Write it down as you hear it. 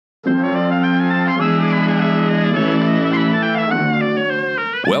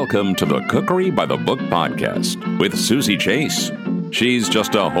Welcome to the Cookery by the Book podcast with Susie Chase. She's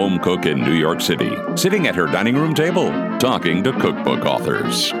just a home cook in New York City, sitting at her dining room table, talking to cookbook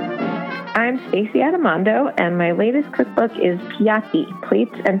authors. I'm Stacey Adamando, and my latest cookbook is Piatti,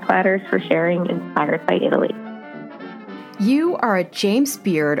 Plates and Platters for Sharing Inspired by Italy. You are a James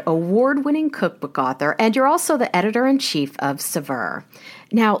Beard award-winning cookbook author, and you're also the editor-in-chief of Saveur.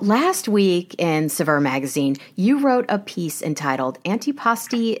 Now, last week in Saveur magazine, you wrote a piece entitled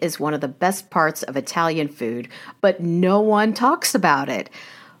Antipasti is one of the best parts of Italian food, but no one talks about it.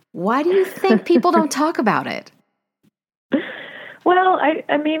 Why do you think people don't talk about it? Well,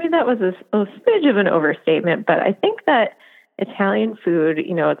 I maybe that was a smidge of an overstatement, but I think that Italian food,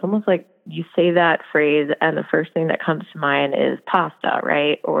 it's almost like you say that phrase and the first thing that comes to mind is pasta,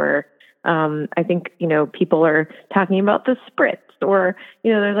 right? Or I think, people are talking about the spritz or,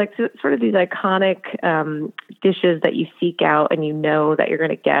 there's like sort of these iconic dishes that you seek out and that you're going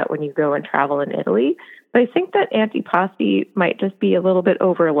to get when you go and travel in Italy. But I think that antipasti might just be a little bit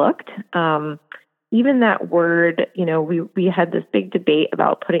overlooked. Even that word, we had this big debate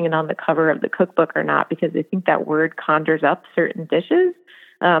about putting it on the cover of the cookbook or not, because I think that word conjures up certain dishes,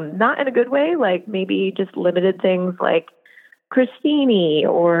 not in a good way, like maybe just limited things like crostini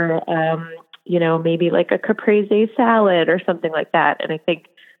or, maybe like a caprese salad or something like that. And I think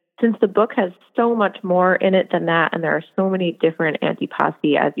since the book has so much more in it than that, and there are so many different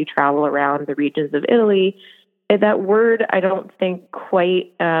antipasti as you travel around the regions of Italy, that word, I don't think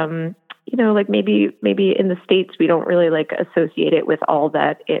quite, maybe in the States, we don't really associate it with all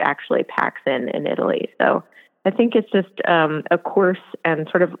that it actually packs in Italy. So I think it's just a course and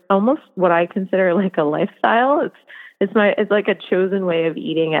sort of almost what I consider like a lifestyle. It's like a chosen way of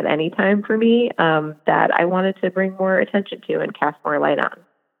eating at any time for me that I wanted to bring more attention to and cast more light on.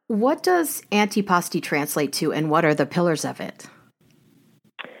 What does antipasti translate to, and what are the pillars of it?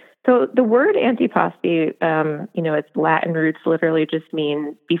 So the word antipasti, its Latin roots literally just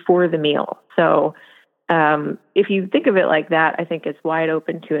mean before the meal. So if you think of it like that, I think it's wide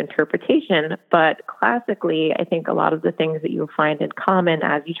open to interpretation. But classically, I think a lot of the things that you'll find in common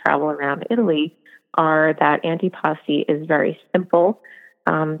as you travel around Italy are that antipasti is very simple.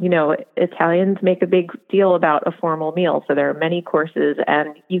 Italians make a big deal about a formal meal. So there are many courses,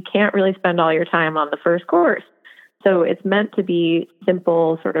 and you can't really spend all your time on the first course. So it's meant to be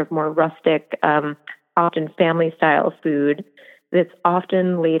simple, sort of more rustic, often family-style food that's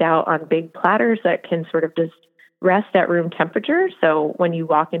often laid out on big platters that can sort of just rest at room temperature. So when you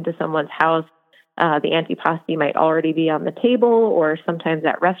walk into someone's house, the antipasti might already be on the table, or sometimes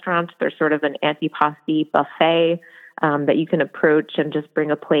at restaurants, there's sort of an antipasti buffet that you can approach and just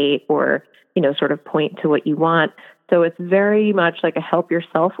bring a plate or, sort of point to what you want. So it's very much like a help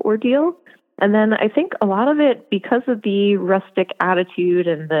yourself ordeal. And then I think a lot of it, because of the rustic attitude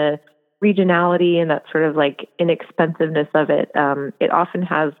and the regionality and that sort of like inexpensiveness of it, it often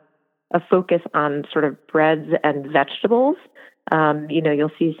has a focus on sort of breads and vegetables.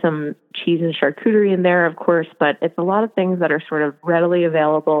 You'll see some cheese and charcuterie in there, of course, but it's a lot of things that are sort of readily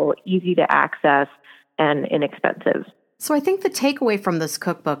available, easy to access, and inexpensive. So I think the takeaway from this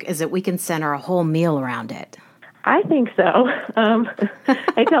cookbook is that we can center a whole meal around it. I think so.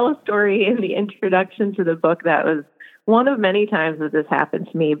 I tell a story in the introduction to the book that was one of many times that this happened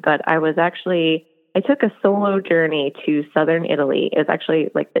to me, but I took a solo journey to southern Italy. It was actually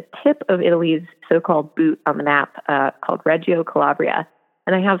like the tip of Italy's so-called boot on the map called Reggio Calabria.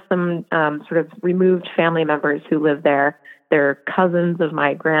 And I have some sort of removed family members who live there. They're cousins of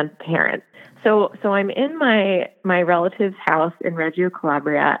my grandparents. So I'm in my relative's house in Reggio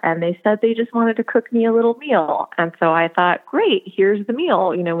Calabria, and they said they just wanted to cook me a little meal. And so I thought, great, here's the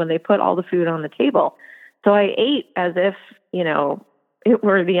meal, when they put all the food on the table. So I ate as if, it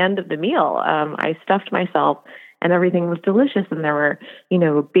were the end of the meal. I stuffed myself, and everything was delicious. And there were,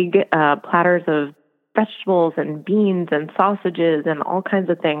 big platters of vegetables and beans and sausages and all kinds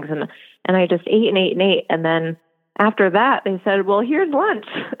of things. And I just ate and ate and ate. And then after that, they said, well, here's lunch.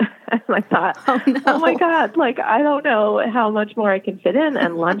 And I thought, oh my God, I don't know how much more I can fit in.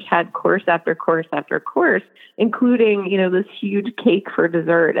 And lunch had course after course after course, including, this huge cake for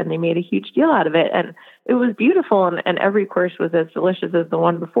dessert. And they made a huge deal out of it. And it was beautiful. And every course was as delicious as the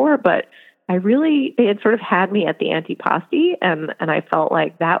one before. But they had sort of had me at the antipasti. And I felt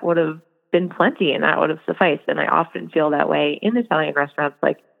like that would have been plenty and that would have sufficed. And I often feel that way in Italian restaurants.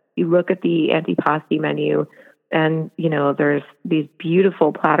 Like you look at the antipasti menu, and, there's these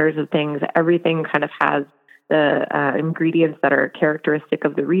beautiful platters of things. Everything kind of has the ingredients that are characteristic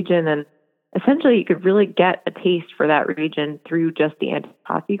of the region. And essentially, you could really get a taste for that region through just the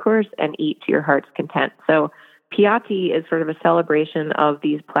antipasti course and eat to your heart's content. So Piatti is sort of a celebration of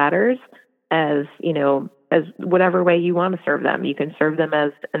these platters as, as whatever way you want to serve them. You can serve them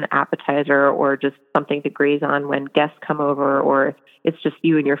as an appetizer or just something to graze on when guests come over, or it's just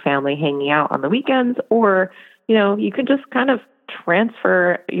you and your family hanging out on the weekends, or, you can just kind of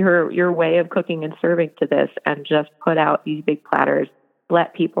transfer your way of cooking and serving to this and just put out these big platters,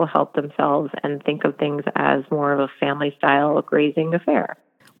 let people help themselves, and think of things as more of a family-style grazing affair.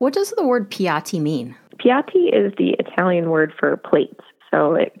 What does the word piatti mean? Piatti is the Italian word for plates.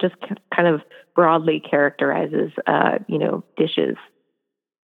 So it just kind of broadly characterizes, dishes.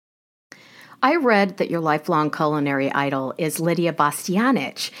 I read that your lifelong culinary idol is Lidia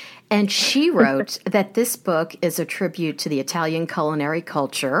Bastianich, and she wrote that this book is a tribute to the Italian culinary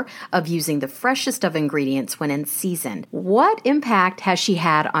culture of using the freshest of ingredients when in season. What impact has she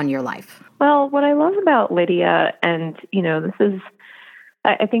had on your life? Well, what I love about Lidia, and, this is,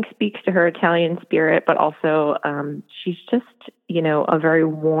 I think, speaks to her Italian spirit, but also she's just, a very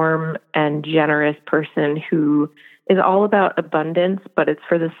warm and generous person who is all about abundance, but it's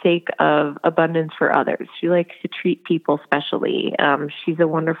for the sake of abundance for others. She likes to treat people specially. She's a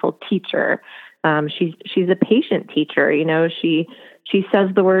wonderful teacher. She's a patient teacher. She says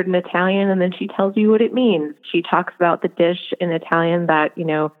the word in Italian and then she tells you what it means. She talks about the dish in Italian that,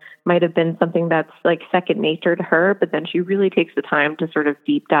 might have been something that's like second nature to her, but then she really takes the time to sort of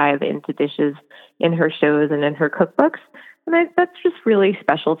deep dive into dishes in her shows and in her cookbooks. And that's just really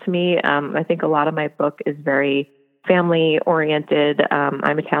special to me. I think a lot of my book is very family oriented.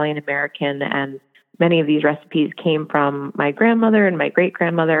 I'm Italian American, and many of these recipes came from my grandmother and my great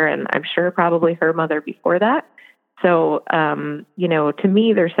grandmother, and I'm sure probably her mother before that. So, to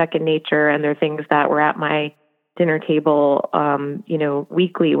me, they're second nature, and they're things that were at my dinner table,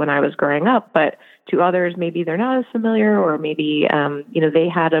 weekly when I was growing up. But to others, maybe they're not as familiar, or maybe, they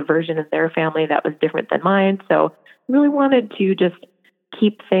had a version of their family that was different than mine. So I really wanted to just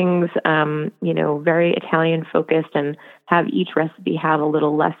keep things, very Italian focused, and have each recipe have a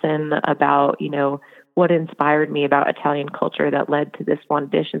little lesson about, what inspired me about Italian culture that led to this one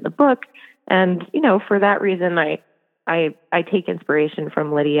dish in the book. And, for that reason, I take inspiration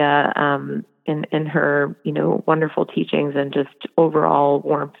from Lidia, in her, wonderful teachings and just overall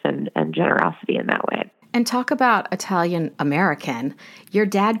warmth and generosity in that way. And talk about Italian American. Your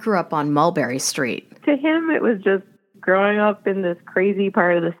dad grew up on Mulberry Street. To him, it was just growing up in this crazy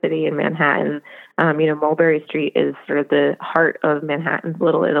part of the city in Manhattan. Mulberry Street is sort of the heart of Manhattan's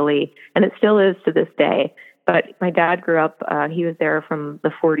Little Italy, and it still is to this day. But my dad grew up, he was there from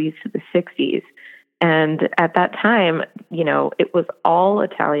the 40s to the 60s. And at that time, it was all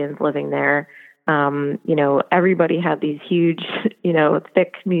Italians living there. Everybody had these huge,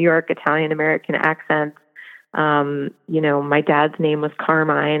 thick New York Italian-American accents. My dad's name was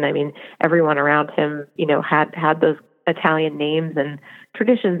Carmine. I mean, everyone around him, had those Italian names and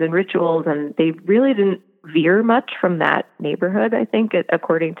traditions and rituals, and they really didn't veer much from that neighborhood, I think,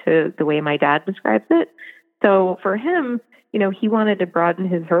 according to the way my dad describes it. So for him, he wanted to broaden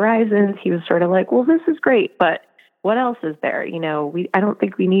his horizons. He was sort of like, well, this is great, but what else is there? I don't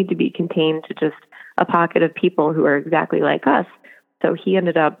think we need to be contained to just a pocket of people who are exactly like us. So he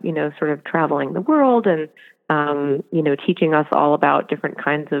ended up, sort of traveling the world and, teaching us all about different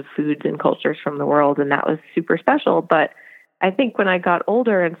kinds of foods and cultures from the world. And that was super special. But I think when I got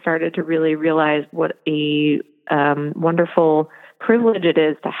older and started to really realize what a wonderful privilege it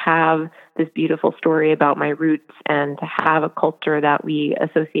is to have this beautiful story about my roots and to have a culture that we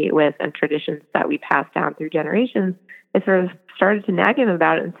associate with and traditions that we pass down through generations, I sort of started to nag him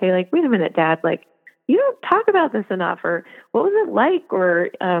about it and say, like, wait a minute, Dad, like, you don't talk about this enough, or what was it like? Or,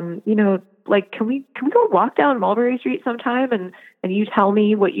 like, can we go walk down Mulberry Street sometime and you tell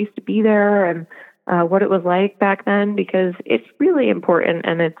me what used to be there and what it was like back then? Because it's really important,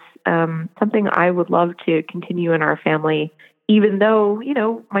 and it's something I would love to continue in our family, even though,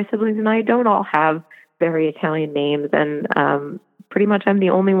 my siblings and I don't all have very Italian names. And pretty much I'm the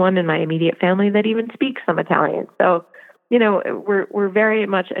only one in my immediate family that even speaks some Italian. So, we're very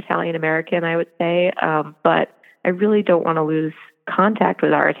much Italian American, I would say. But I really don't want to lose contact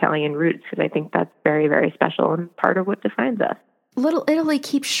with our Italian roots, because I think that's very, very special and part of what defines us. Little Italy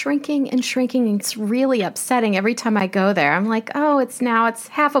keeps shrinking and shrinking, and it's really upsetting. Every time I go there, I'm like, oh, it's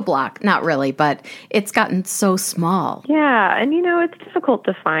half a block. Not really, but it's gotten so small. Yeah, and it's difficult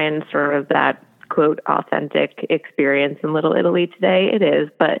to find sort of that, quote, authentic experience in Little Italy today. It is,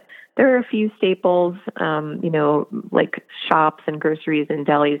 but there are a few staples, like shops and groceries and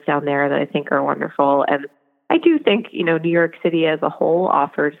delis down there that I think are wonderful. And I do think, New York City as a whole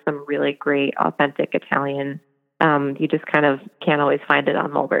offers some really great, authentic Italian You just kind of can't always find it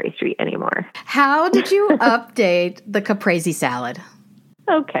on Mulberry Street anymore. How did you update the caprese salad?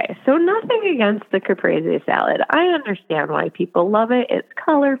 Okay, so nothing against the caprese salad. I understand why people love it. It's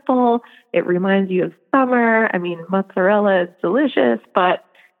colorful. It reminds you of summer. I mean, mozzarella is delicious, but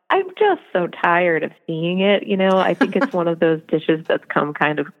I'm just so tired of seeing it. I think it's one of those dishes that's become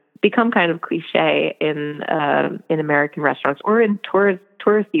kind of cliche in American restaurants or in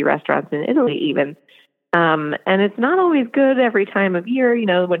touristy restaurants in Italy even. And it's not always good every time of year.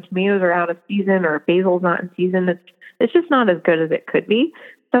 When tomatoes are out of season or basil's not in season, it's just not as good as it could be.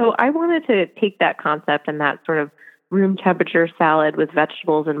 So I wanted to take that concept and that sort of room temperature salad with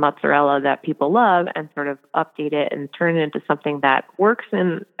vegetables and mozzarella that people love and sort of update it and turn it into something that works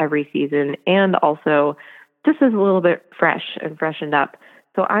in every season and also just is a little bit fresh and freshened up.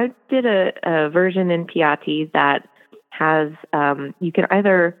 So I did a version in Piatti that has, you can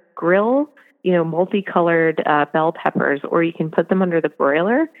either grill, multicolored bell peppers, or you can put them under the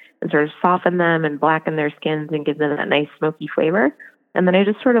broiler and sort of soften them and blacken their skins and give them that nice smoky flavor. And then I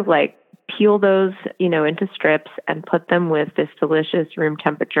just sort of peel those, into strips and put them with this delicious room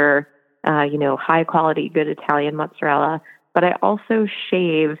temperature, high quality, good Italian mozzarella. But I also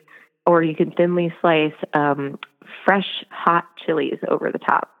shave, or you can thinly slice, fresh hot chilies over the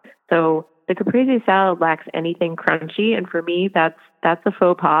top. So the caprese salad lacks anything crunchy, and for me, that's a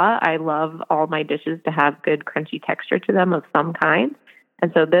faux pas. I love all my dishes to have good crunchy texture to them of some kind.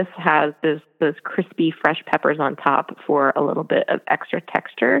 And so this has those crispy, fresh peppers on top for a little bit of extra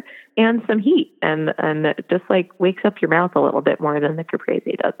texture and some heat. And it just wakes up your mouth a little bit more than the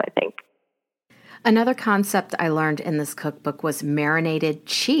caprese does, I think. Another concept I learned in this cookbook was marinated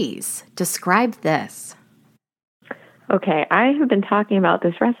cheese. Describe this. Okay, I have been talking about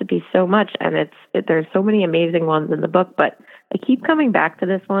this recipe so much, and there's so many amazing ones in the book, but I keep coming back to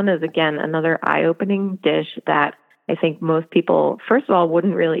this one as, again, another eye-opening dish that I think most people, first of all,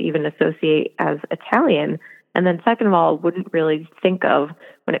 wouldn't really even associate as Italian, and then second of all, wouldn't really think of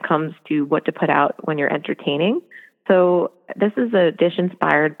when it comes to what to put out when you're entertaining. So this is a dish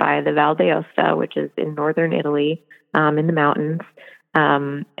inspired by the Val d'Aosta, which is in northern Italy, in the mountains.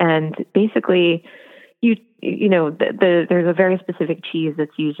 And basically, there's a very specific cheese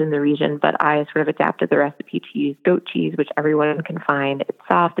that's used in the region, but I sort of adapted the recipe to use goat cheese, which everyone can find. It's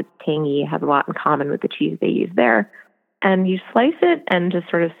soft, it's tangy, has a lot in common with the cheese they use there. And you slice it and just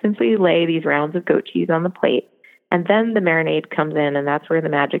sort of simply lay these rounds of goat cheese on the plate. And then the marinade comes in, and that's where the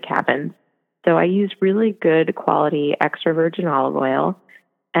magic happens. So I use really good quality extra virgin olive oil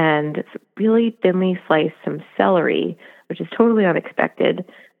and really thinly sliced some celery, which is totally unexpected,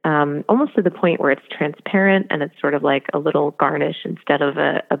 almost to the point where it's transparent and it's sort of like a little garnish instead of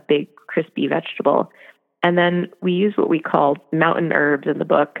a big crispy vegetable. And then we use what we call mountain herbs in the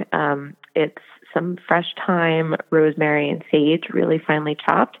book. It's some fresh thyme, rosemary, and sage, really finely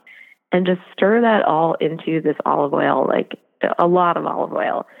chopped, and just stir that all into this olive oil, like a lot of olive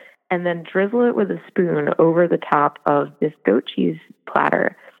oil, and then drizzle it with a spoon over the top of this goat cheese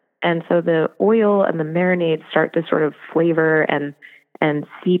platter. And so the oil and the marinade start to sort of flavor and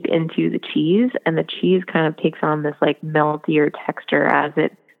seep into the cheese, and the cheese kind of takes on this meltier texture as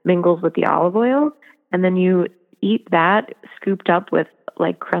it mingles with the olive oil. And then you eat that scooped up with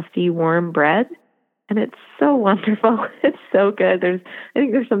crusty, warm bread, and it's so wonderful. It's so good. I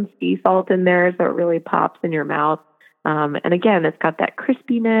think there's some sea salt in there, so it really pops in your mouth. And again, it's got that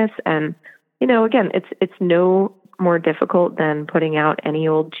crispiness, and again, it's no more difficult than putting out any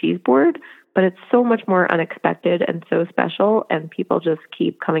old cheese board, but it's so much more unexpected and so special, and people just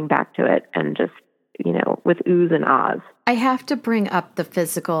keep coming back to it and just, with oohs and ahs. I have to bring up the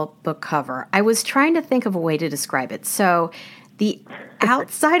physical book cover. I was trying to think of a way to describe it. So the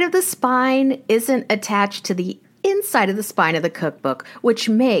outside of the spine isn't attached to the inside of the spine of the cookbook, which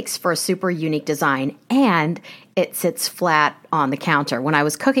makes for a super unique design, and it sits flat on the counter. When I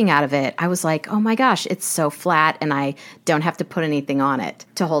was cooking out of it, I was like, oh my gosh, it's so flat, and I don't have to put anything on it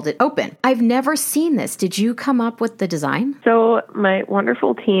to hold it open. I've never seen this. Did you come up with the design? So my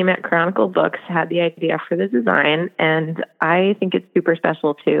wonderful team at Chronicle Books had the idea for the design, and I think it's super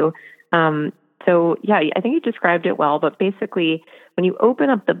special too. So yeah, I think you described it well, but basically when you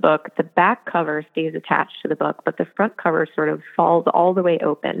open up the book, the back cover stays attached to the book, but the front cover sort of falls all the way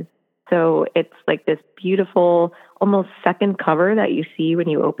open. So it's like this beautiful, almost second cover that you see when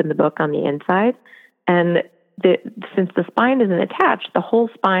you open the book on the inside. And since the spine isn't attached, the whole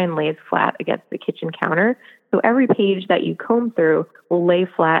spine lays flat against the kitchen counter. So every page that you comb through will lay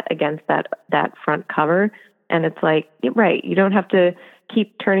flat against that front cover. And it's right, you don't have to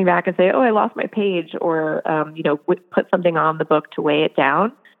keep turning back and say, oh, I lost my page, or, put something on the book to weigh it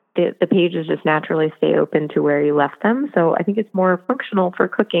down. the pages just naturally stay open to where you left them. So I think it's more functional for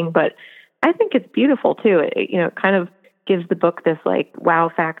cooking, but I think it's beautiful too. It kind of gives the book this like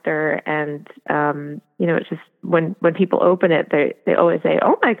wow factor. And, it's just when people open it, they always say,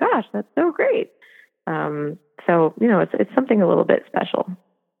 "Oh my gosh, that's so great." So, it's something a little bit special.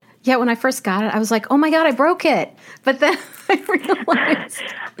 Yeah, when I first got it, I was like, "Oh my God, I broke it." But then I realized...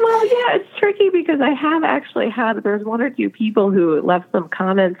 Well, yeah, it's tricky because I have actually there's one or two people who left some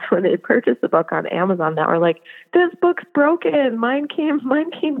comments when they purchased the book on Amazon that were like, "This book's broken. Mine came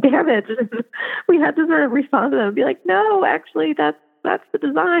damaged." And we had to sort of respond to them and be like, "No, actually, that's the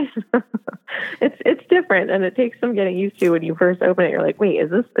design." It's different, and it takes some getting used to. When you first open it, you're like, "Wait, is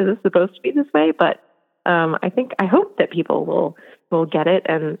this supposed to be this way?" But I hope that people will get it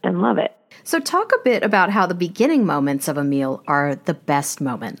and love it. So talk a bit about how the beginning moments of a meal are the best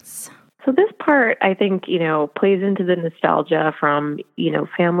moments. So this part, I think, plays into the nostalgia from,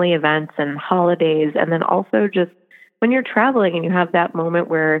 family events and holidays. And then also just when you're traveling and you have that moment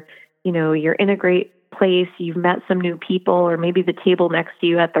where, you're in a great place, you've met some new people, or maybe the table next to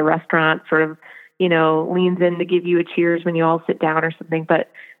you at the restaurant sort of, leans in to give you a cheers when you all sit down or something.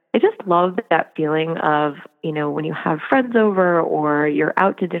 But I just love that feeling of, when you have friends over or you're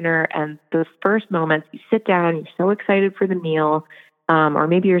out to dinner and those first moments, you sit down, you're so excited for the meal, or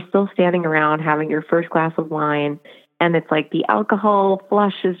maybe you're still standing around having your first glass of wine, and it's like the alcohol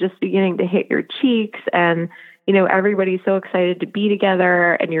flush is just beginning to hit your cheeks, and, everybody's so excited to be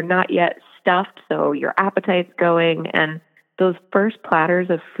together, and you're not yet stuffed, so your appetite's going, and those first platters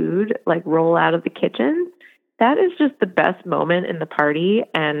of food like roll out of the kitchen. That is just the best moment in the party,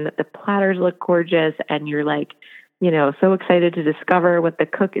 and the platters look gorgeous, and you're like, so excited to discover what the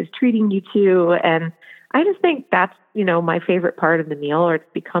cook is treating you to. And I just think that's, my favorite part of the meal, or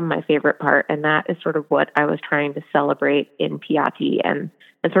it's become my favorite part. And that is sort of what I was trying to celebrate in Piatti and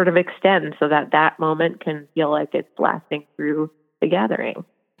sort of extend so that moment can feel like it's lasting through the gathering.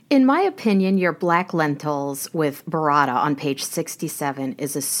 In my opinion, your black lentils with burrata on page 67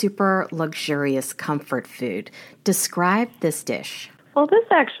 is a super luxurious comfort food. Describe this dish. Well, this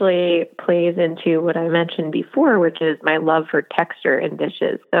actually plays into what I mentioned before, which is my love for texture in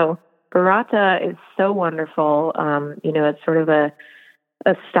dishes. So burrata is so wonderful. It's sort of a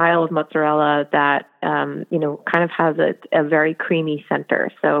style of mozzarella that, kind of has a very creamy center.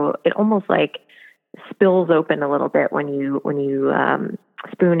 So it almost like spills open a little bit when you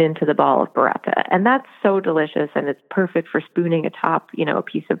spoon into the ball of burrata. And that's so delicious, and it's perfect for spooning atop, a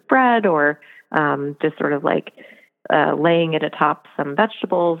piece of bread, or just sort of like laying it atop some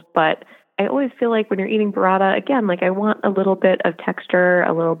vegetables. But I always feel like when you're eating burrata, again, like I want a little bit of texture,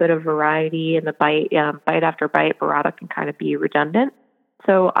 a little bit of variety in the bite. Bite after bite, burrata can kind of be redundant.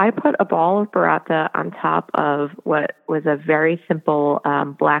 So I put a ball of burrata on top of what was a very simple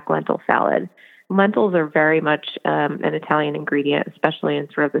black lentil salad. Lentils are very much an Italian ingredient, especially in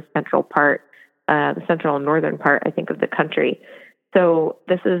sort of the central and northern part, I think, of the country. So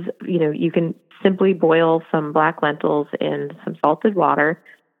this is, you can simply boil some black lentils in some salted water,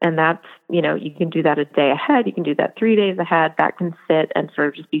 and that's, you can do that a day ahead. You can do that 3 days ahead. That can sit and sort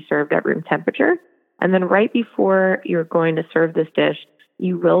of just be served at room temperature. And then right before you're going to serve this dish,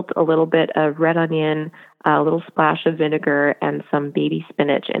 you wilt a little bit of red onion, a little splash of vinegar, and some baby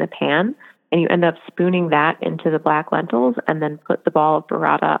spinach in a pan. And you end up spooning that into the black lentils, and then put the ball of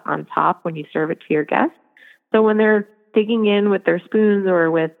burrata on top when you serve it to your guests. So when they're digging in with their spoons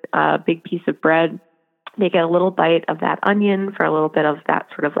or with a big piece of bread, they get a little bite of that onion for a little bit of that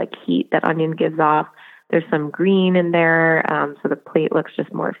sort of like heat that onion gives off. There's some green in there, so the plate looks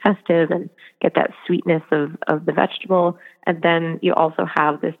just more festive and get that sweetness of the vegetable. And then you also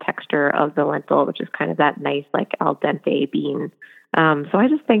have this texture of the lentil, which is kind of that nice like al dente bean. So I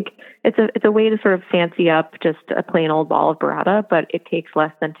just think it's a way to sort of fancy up just a plain old ball of burrata, but it takes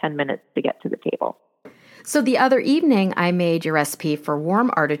less than 10 minutes to get to the table. So the other evening, I made your recipe for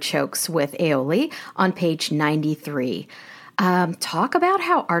warm artichokes with aioli on page 93. Talk about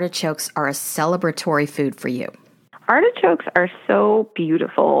how artichokes are a celebratory food for you. Artichokes are so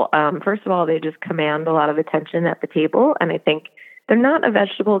beautiful. First of all, they just command a lot of attention at the table, and I think they're not a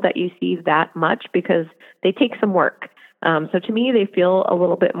vegetable that you see that much because they take some work. So to me, they feel a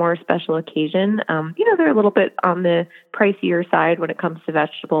little bit more special occasion. They're a little bit on the pricier side when it comes to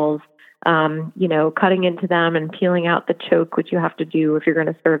vegetables. Cutting into them and peeling out the choke, which you have to do if you're going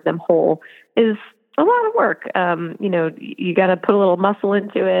to serve them whole, is a lot of work. You got to put a little muscle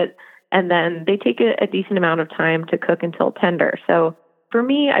into it, and then they take a decent amount of time to cook until tender. So for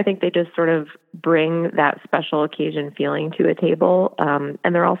me, I think they just sort of bring that special occasion feeling to a table.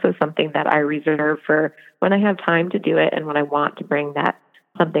 And they're also something that I reserve for when I have time to do it and when I want to bring that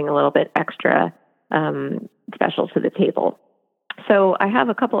something a little bit extra special to the table. So I have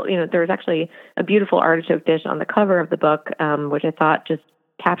a couple, there's actually a beautiful artichoke dish on the cover of the book, which I thought just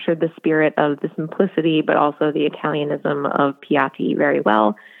captured the spirit of the simplicity, but also the Italianism of Piatti very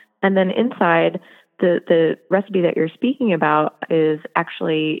well. And then inside, the recipe that you're speaking about is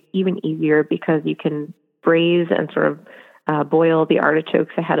actually even easier because you can braise and sort of boil the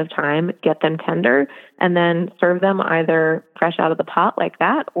artichokes ahead of time, get them tender, and then serve them either fresh out of the pot like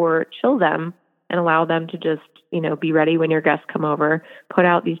that or chill them and allow them to just, be ready when your guests come over, put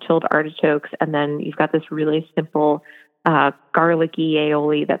out these chilled artichokes, and then you've got this really simple garlicky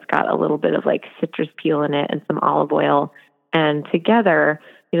aioli that's got a little bit of like citrus peel in it and some olive oil. And together,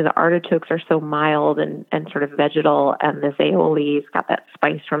 the artichokes are so mild and sort of vegetal, and this aioli's got that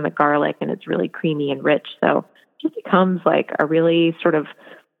spice from the garlic, and it's really creamy and rich. So it just becomes like a really sort of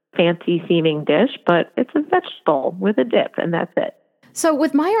fancy seeming dish, but it's a vegetable with a dip, and that's it. So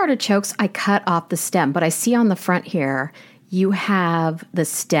with my artichokes, I cut off the stem, but I see on the front here, you have the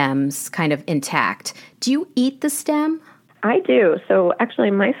stems kind of intact. Do you eat the stem? I do. So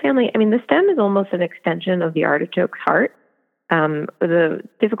actually my family, the stem is almost an extension of the artichoke's heart. The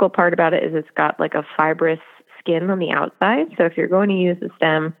difficult part about it is it's got like a fibrous skin on the outside. So if you're going to use the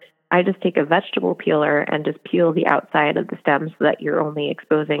stem, I just take a vegetable peeler and just peel the outside of the stem so that you're only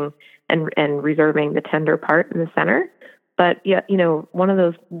exposing and reserving the tender part in the center. But yeah, one of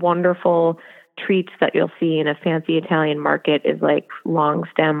those wonderful treats that you'll see in a fancy Italian market is like long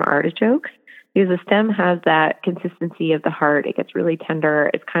stem artichokes, because the stem has that consistency of the heart. It gets really tender.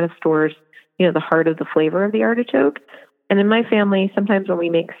 It kind of stores, the heart of the flavor of the artichoke. And in my family, sometimes when we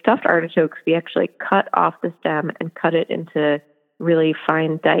make stuffed artichokes, we actually cut off the stem and cut it into really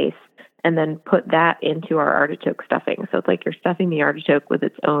fine dice and then put that into our artichoke stuffing. So it's like you're stuffing the artichoke with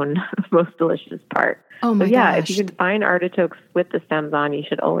its own most delicious part. Oh my gosh. gosh. If you can find artichokes with the stems on, you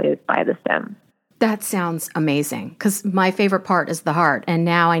should always buy the stems. That sounds amazing, because my favorite part is the heart. And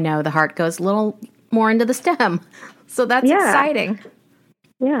now I know the heart goes a little more into the stem. So that's exciting.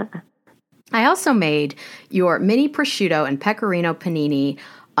 Yeah. I also made your mini prosciutto and pecorino panini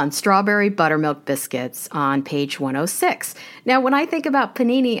on strawberry buttermilk biscuits on page 106. Now, when I think about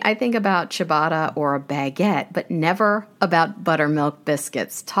panini, I think about ciabatta or a baguette, but never about buttermilk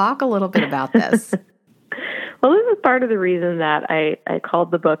biscuits. Talk a little bit about this. Well, this is part of the reason that I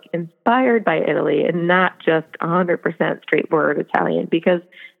called the book Inspired by Italy and not just 100% straightforward Italian, because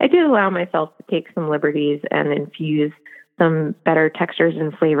I did allow myself to take some liberties and infuse some better textures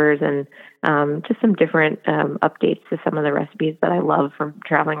and flavors and just some different updates to some of the recipes that I love from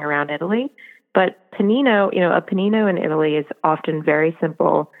traveling around Italy. But panino, a panino in Italy is often very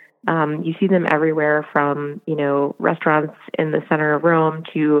simple. You see them everywhere from, restaurants in the center of Rome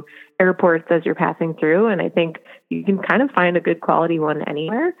to airports as you're passing through. And I think you can kind of find a good quality one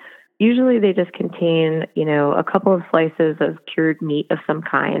anywhere. Usually they just contain, a couple of slices of cured meat of some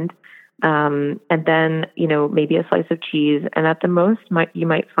kind. And then, maybe a slice of cheese. And at the most, you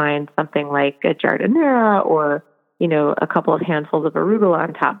might find something like a giardiniera or, a couple of handfuls of arugula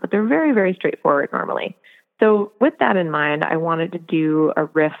on top. But they're very, very straightforward normally. So with that in mind, I wanted to do a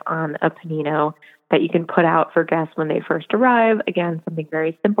riff on a panino that you can put out for guests when they first arrive. Again, something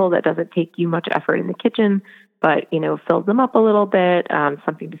very simple that doesn't take you much effort in the kitchen, but, fills them up a little bit,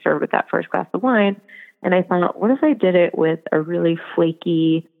 something to serve with that first glass of wine. And I thought, what if I did it with a really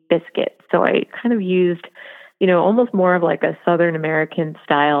flaky biscuit? So I kind of used, almost more of like a Southern American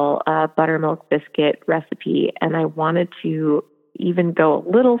style buttermilk biscuit recipe. And I wanted to even go a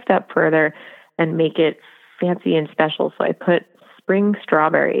little step further and make it fancy and special. So I put spring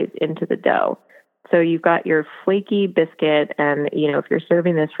strawberries into the dough. So you've got your flaky biscuit, and, if you're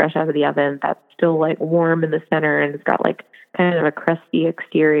serving this fresh out of the oven, that's still like warm in the center and it's got like kind of a crusty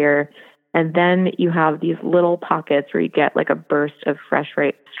exterior. And then you have these little pockets where you get like a burst of fresh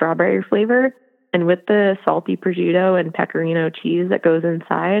ripe strawberry flavor. And with the salty prosciutto and pecorino cheese that goes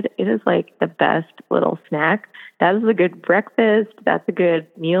inside, it is like the best little snack. That is a good breakfast. That's a good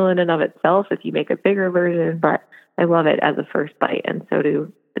meal in and of itself if you make a bigger version, but I love it as a first bite, and so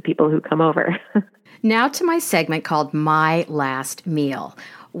do the people who come over. Now to my segment called My Last Meal.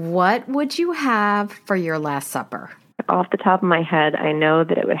 What would you have for your last supper? Off the top of my head, I know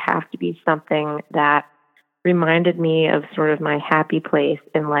that it would have to be something that reminded me of sort of my happy place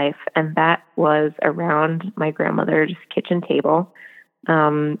in life, and that was around my grandmother's kitchen table.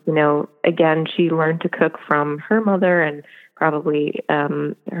 Again, she learned to cook from her mother and probably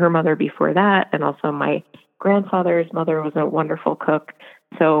her mother before that, and also my grandfather's mother was a wonderful cook.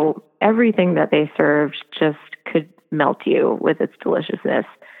 So everything that they served just could melt you with its deliciousness.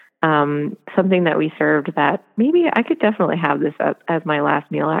 something that we served that maybe I could definitely have this as my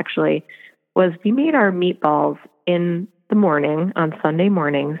last meal, actually, was we made our meatballs in the morning on Sunday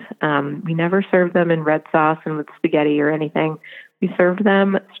mornings. We never served them in red sauce and with spaghetti or anything. We served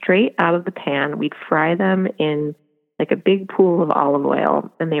them straight out of the pan. We'd fry them in like a big pool of olive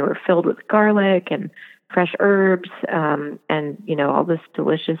oil, and they were filled with garlic and fresh herbs, and, all this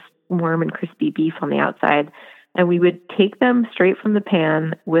delicious warm and crispy beef on the outside. And we would take them straight from the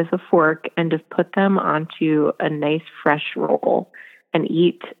pan with a fork and just put them onto a nice fresh roll and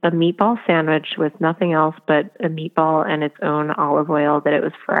eat a meatball sandwich with nothing else but a meatball and its own olive oil that it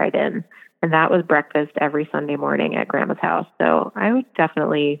was fried in. And that was breakfast every Sunday morning at Grandma's house. So I would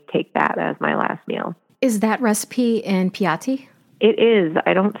definitely take that as my last meal. Is that recipe in Piatti? It is.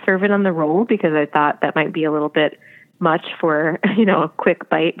 I don't serve it on the roll because I thought that might be a little bit much for, a quick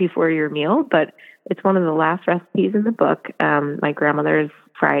bite before your meal, but it's one of the last recipes in the book, my grandmother's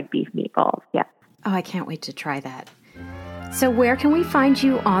fried beef meatballs. Yeah. Oh, I can't wait to try that. So where can we find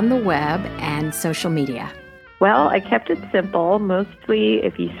you on the web and social media? Well, I kept it simple. Mostly,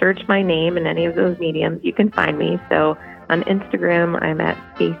 if you search my name in any of those mediums, you can find me. So on Instagram, I'm at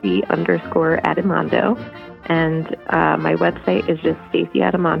Stacy_Adimondo. And my website is just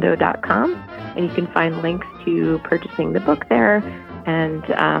stacyadimondo.com. And you can find links to purchasing the book there. And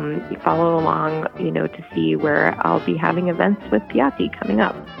you follow along, to see where I'll be having events with Piatti coming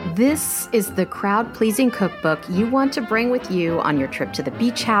up. This is the crowd-pleasing cookbook you want to bring with you on your trip to the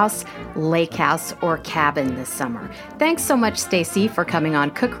beach house, lake house, or cabin this summer. Thanks so much, Stacy, for coming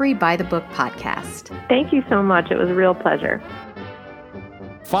on Cookery by the Book podcast. Thank you so much. It was a real pleasure.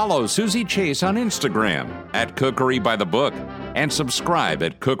 Follow Susie Chase on Instagram at Cookery by the Book and subscribe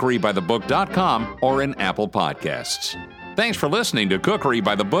at cookerybythebook.com or in Apple Podcasts. Thanks for listening to Cookery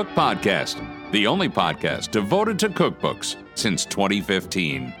by the Book podcast, the only podcast devoted to cookbooks since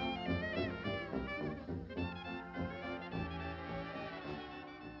 2015.